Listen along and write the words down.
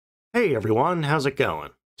Hey everyone, how's it going?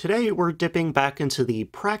 Today we're dipping back into the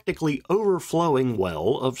practically overflowing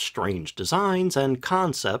well of strange designs and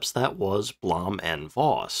concepts that was Blohm and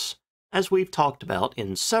Voss. As we've talked about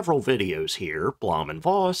in several videos here, Blohm and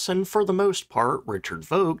Voss, and for the most part Richard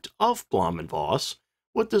Vogt of Blohm and Voss,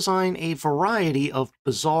 would design a variety of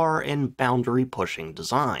bizarre and boundary-pushing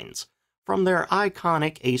designs, from their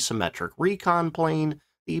iconic asymmetric recon plane,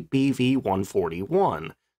 the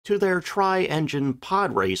BV-141, to their tri-engine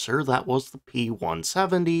pod racer that was the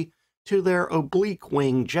P.170, to their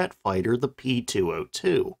oblique-wing jet fighter the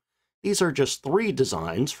P.202. These are just three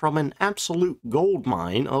designs from an absolute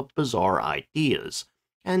goldmine of bizarre ideas,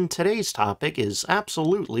 and today's topic is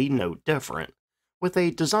absolutely no different, with a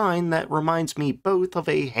design that reminds me both of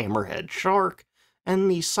a hammerhead shark and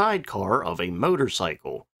the sidecar of a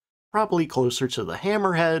motorcycle, probably closer to the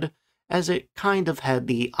hammerhead, as it kind of had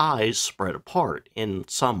the eyes spread apart in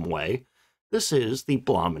some way. This is the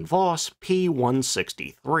Blohm Voss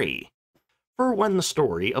P.163. For when the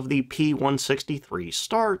story of the P.163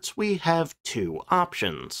 starts, we have two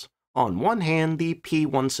options. On one hand, the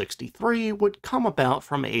P.163 would come about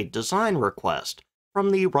from a design request from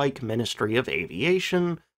the Reich Ministry of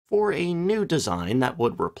Aviation for a new design that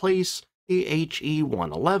would replace the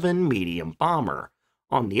HE-111 medium bomber.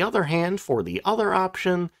 On the other hand, for the other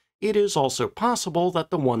option, it is also possible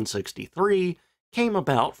that the 163 came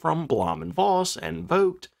about from Blohm and Voss and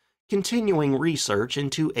Vogt continuing research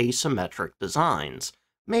into asymmetric designs,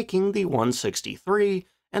 making the 163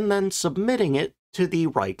 and then submitting it to the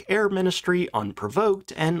Reich Air Ministry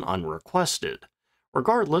unprovoked and unrequested.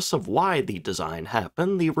 Regardless of why the design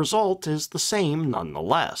happened, the result is the same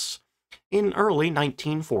nonetheless. In early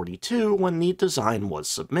 1942, when the design was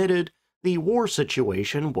submitted, the war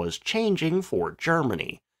situation was changing for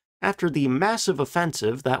Germany, after the massive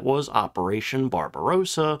offensive that was Operation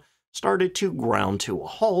Barbarossa started to ground to a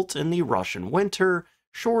halt in the Russian winter.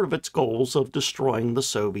 Short of its goals of destroying the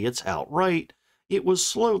Soviets outright, it was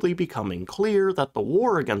slowly becoming clear that the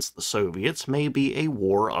war against the Soviets may be a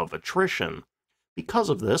war of attrition. Because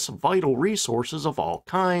of this, vital resources of all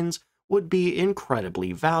kinds would be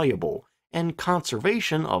incredibly valuable, and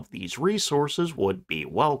conservation of these resources would be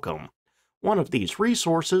welcome. One of these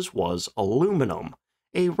resources was aluminum,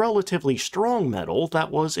 a relatively strong metal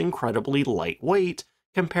that was incredibly lightweight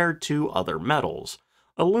compared to other metals.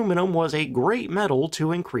 Aluminum was a great metal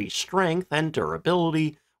to increase strength and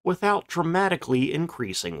durability without dramatically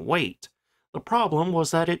increasing weight. The problem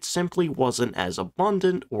was that it simply wasn't as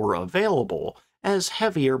abundant or available as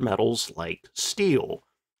heavier metals like steel.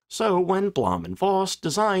 So when Blohm and Voss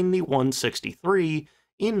designed the 163,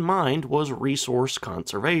 in mind was resource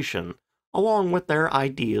conservation, along with their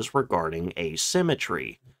ideas regarding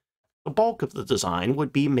asymmetry. The bulk of the design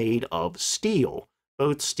would be made of steel,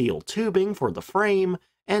 both steel tubing for the frame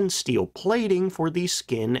and steel plating for the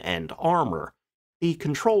skin and armor. The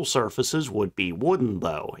control surfaces would be wooden,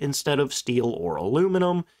 though, instead of steel or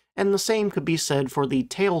aluminum, and the same could be said for the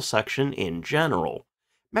tail section in general.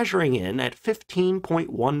 Measuring in at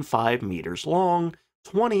 15.15 meters long,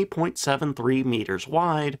 20.73 meters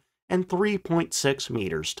wide, and 3.6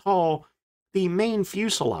 meters tall, the main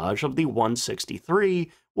fuselage of the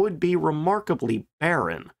 163 would be remarkably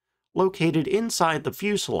barren. Located inside the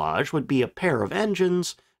fuselage would be a pair of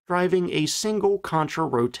engines driving a single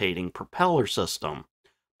contra-rotating propeller system.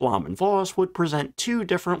 Blohm and Voss would present two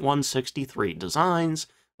different 163 designs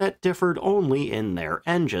that differed only in their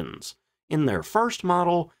engines. In their first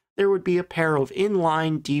model, there would be a pair of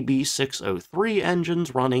inline DB603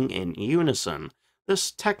 engines running in unison,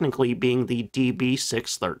 this technically being the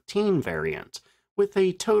DB613 variant, with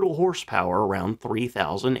a total horsepower around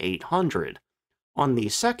 3,800. On the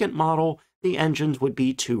second model, the engines would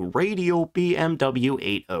be two radial BMW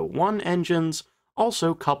 801 engines,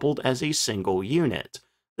 also coupled as a single unit,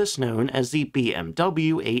 this known as the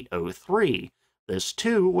BMW 803, this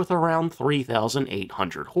too with around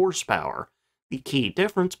 3,800 horsepower. The key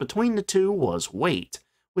difference between the two was weight,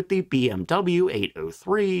 with the BMW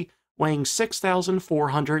 803 weighing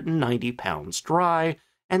 6,490 pounds dry,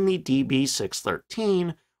 and the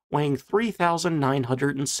DB613 weighing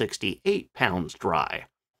 3,968 pounds dry.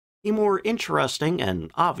 The more interesting and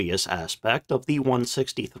obvious aspect of the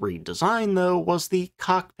 163 design, though, was the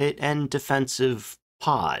cockpit and defensive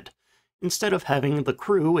pod. Instead of having the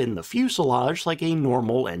crew in the fuselage like a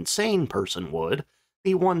normal and sane person would,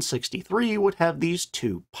 the 163 would have these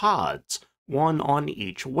two pods, one on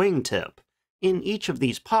each wingtip. In each of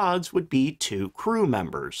these pods would be two crew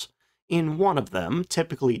members. In one of them,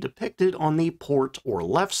 typically depicted on the port or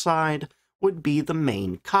left side, would be the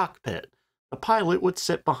main cockpit. The pilot would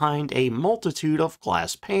sit behind a multitude of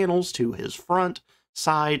glass panels to his front,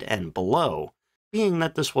 side, and below. Being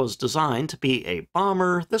that this was designed to be a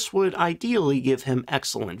bomber, this would ideally give him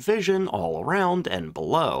excellent vision all around and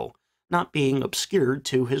below, not being obscured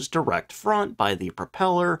to his direct front by the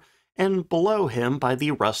propeller, and below him by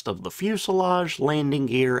the rest of the fuselage, landing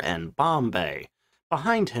gear, and bomb bay.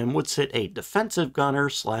 Behind him would sit a defensive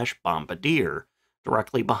gunner/bombardier.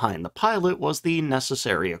 Directly behind the pilot was the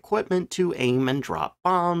necessary equipment to aim and drop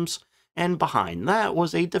bombs, and behind that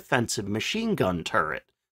was a defensive machine gun turret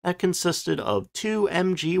that consisted of two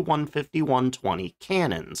MG-150-120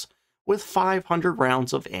 cannons, with 500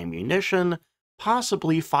 rounds of ammunition,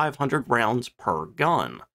 possibly 500 rounds per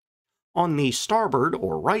gun. On the starboard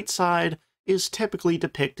or right side is typically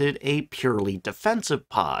depicted a purely defensive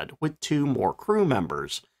pod with two more crew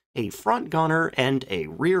members, a front gunner and a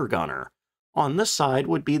rear gunner. On this side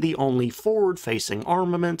would be the only forward-facing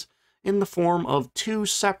armament in the form of two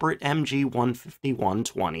separate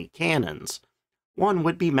MG-150-120 cannons. One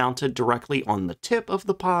would be mounted directly on the tip of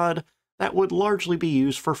the pod that would largely be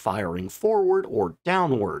used for firing forward or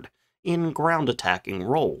downward in ground attacking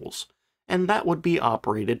roles, and that would be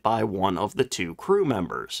operated by one of the two crew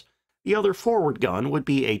members. The other forward gun would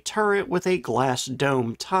be a turret with a glass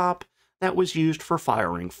dome top that was used for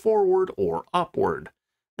firing forward or upward.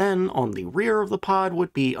 Then, on the rear of the pod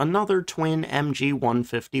would be another twin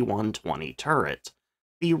MG-150-120 turret.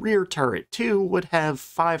 The rear turret, too, would have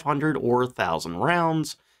 500 or 1,000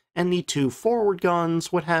 rounds, and the two forward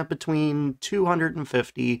guns would have between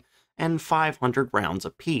 250 and 500 rounds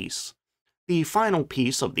apiece. The final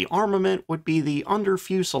piece of the armament would be the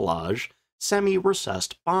under-fuselage,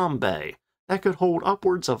 semi-recessed bomb bay that could hold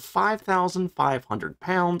upwards of 5,500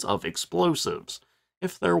 pounds of explosives.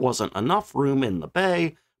 If there wasn't enough room in the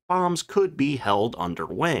bay, bombs could be held under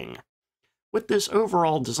wing. With this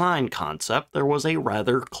overall design concept, there was a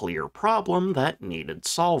rather clear problem that needed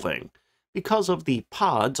solving. Because of the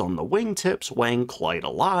pods on the wingtips weighing quite a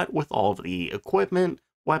lot with all of the equipment,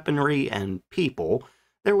 weaponry, and people,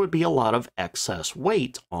 there would be a lot of excess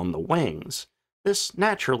weight on the wings. This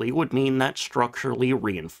naturally would mean that structurally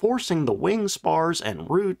reinforcing the wing spars and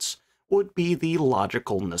roots would be the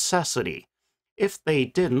logical necessity. If they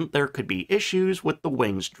didn't, there could be issues with the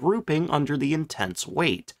wings drooping under the intense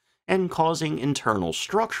weight, and causing internal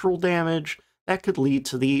structural damage that could lead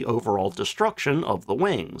to the overall destruction of the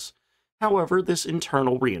wings. However, this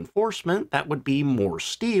internal reinforcement that would be more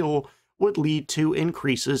steel would lead to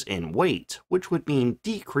increases in weight, which would mean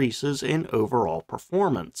decreases in overall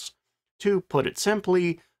performance. To put it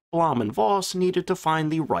simply, Blohm and Voss needed to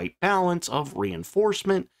find the right balance of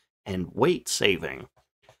reinforcement and weight saving.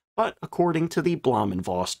 But according to the Blohm and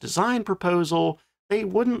Voss design proposal, they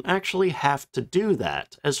wouldn't actually have to do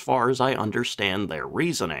that, as far as I understand their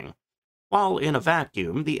reasoning. While in a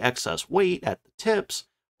vacuum, the excess weight at the tips,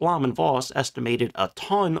 Blohm and Voss estimated a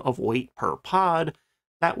ton of weight per pod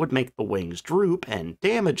that would make the wings droop and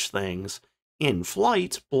damage things. In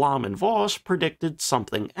flight, Blohm and Voss predicted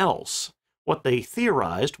something else. What they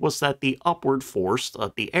theorized was that the upward force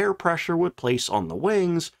that the air pressure would place on the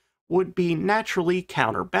wings would be naturally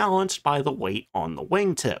counterbalanced by the weight on the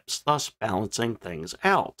wingtips, thus balancing things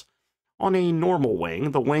out. On a normal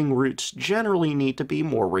wing, the wing roots generally need to be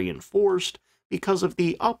more reinforced because of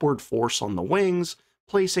the upward force on the wings,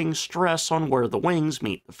 placing stress on where the wings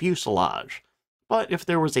meet the fuselage. But if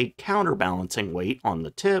there was a counterbalancing weight on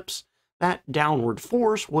the tips, that downward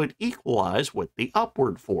force would equalize with the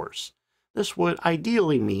upward force. This would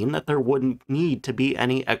ideally mean that there wouldn't need to be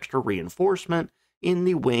any extra reinforcement in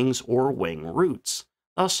the wings or wing roots,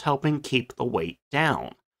 thus helping keep the weight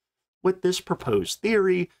down. With this proposed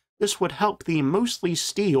theory, this would help the mostly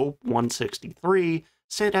steel 163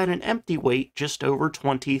 sit at an empty weight just over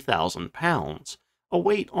 20,000 pounds, a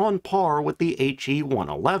weight on par with the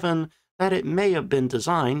HE-111 that it may have been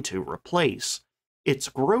designed to replace. Its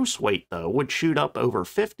gross weight, though, would shoot up over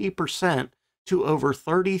 50% to over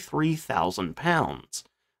 33,000 pounds.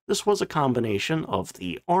 This was a combination of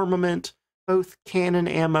the armament, both cannon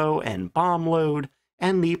ammo and bomb load,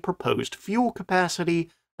 and the proposed fuel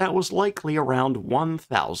capacity that was likely around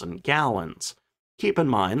 1,000 gallons. Keep in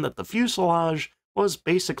mind that the fuselage was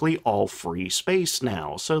basically all free space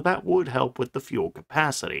now, so that would help with the fuel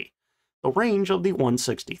capacity. The range of the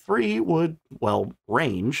 163 would, well,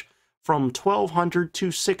 range from 1,200 to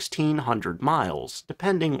 1,600 miles,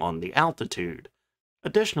 depending on the altitude.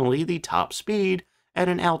 Additionally, the top speed, at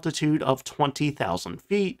an altitude of 20,000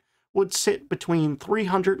 feet, would sit between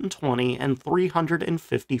 320 and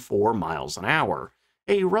 354 miles an hour,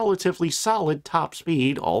 a relatively solid top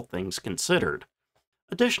speed, all things considered.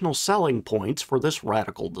 Additional selling points for this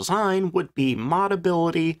radical design would be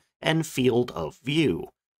modability and field of view.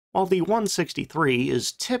 While the 163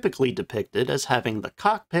 is typically depicted as having the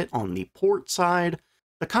cockpit on the port side,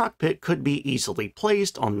 the cockpit could be easily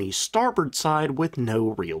placed on the starboard side with no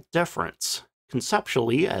real difference.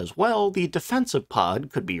 Conceptually as well, the defensive pod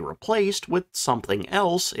could be replaced with something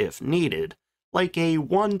else if needed, like a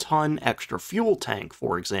 1-ton extra fuel tank,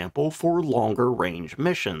 for example, for longer range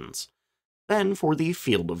missions. Then for the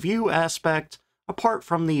field of view aspect, apart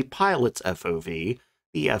from the pilot's FOV,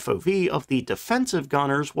 the FOV of the defensive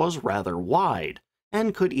gunners was rather wide,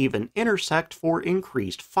 and could even intersect for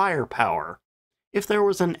increased firepower. If there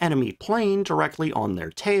was an enemy plane directly on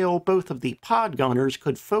their tail, both of the pod gunners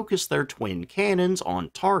could focus their twin cannons on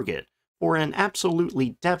target for an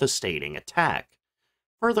absolutely devastating attack.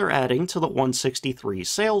 Further adding to the 163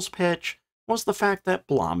 sales pitch was the fact that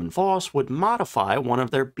Blohm and Voss would modify one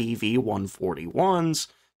of their BV-141s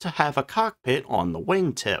to have a cockpit on the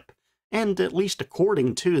wingtip, and at least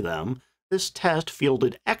according to them, this test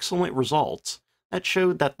fielded excellent results that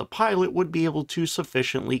showed that the pilot would be able to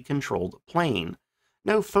sufficiently control the plane.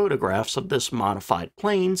 No photographs of this modified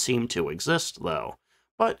plane seem to exist, though,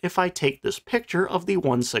 but if I take this picture of the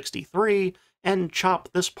 163 and chop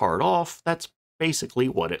this part off, that's basically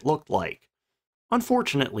what it looked like.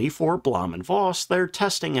 Unfortunately for Blohm and Voss, their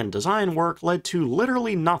testing and design work led to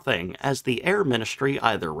literally nothing, as the Air Ministry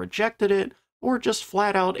either rejected it or just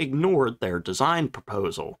flat out ignored their design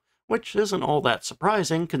proposal, which isn't all that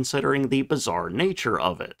surprising considering the bizarre nature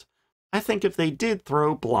of it. I think if they did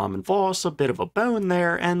throw Blohm and Voss a bit of a bone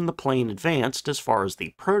there and the plane advanced as far as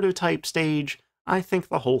the prototype stage, I think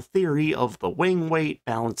the whole theory of the wing weight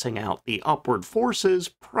balancing out the upward forces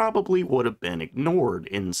probably would have been ignored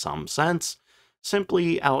in some sense,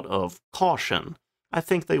 simply out of caution. I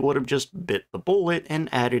think they would have just bit the bullet and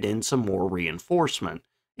added in some more reinforcement.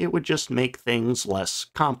 It would just make things less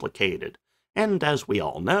complicated. And as we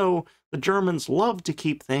all know, the Germans love to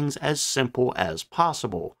keep things as simple as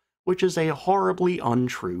possible, which is a horribly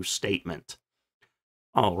untrue statement.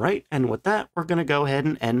 Alright, and with that, we're going to go ahead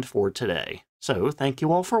and end for today. So, thank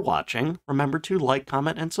you all for watching. Remember to like,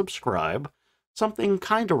 comment, and subscribe. Something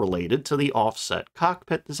kinda related to the offset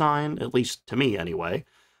cockpit design, at least to me anyway.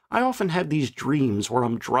 I often have these dreams where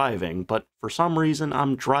I'm driving, but for some reason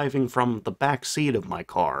I'm driving from the back seat of my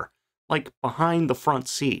car, like behind the front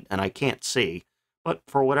seat, and I can't see, but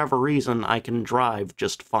for whatever reason I can drive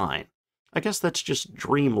just fine. I guess that's just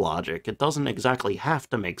dream logic. It doesn't exactly have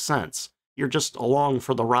to make sense. You're just along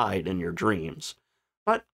for the ride in your dreams.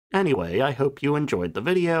 But anyway, I hope you enjoyed the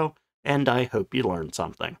video, and I hope you learned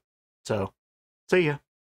something. So, see ya.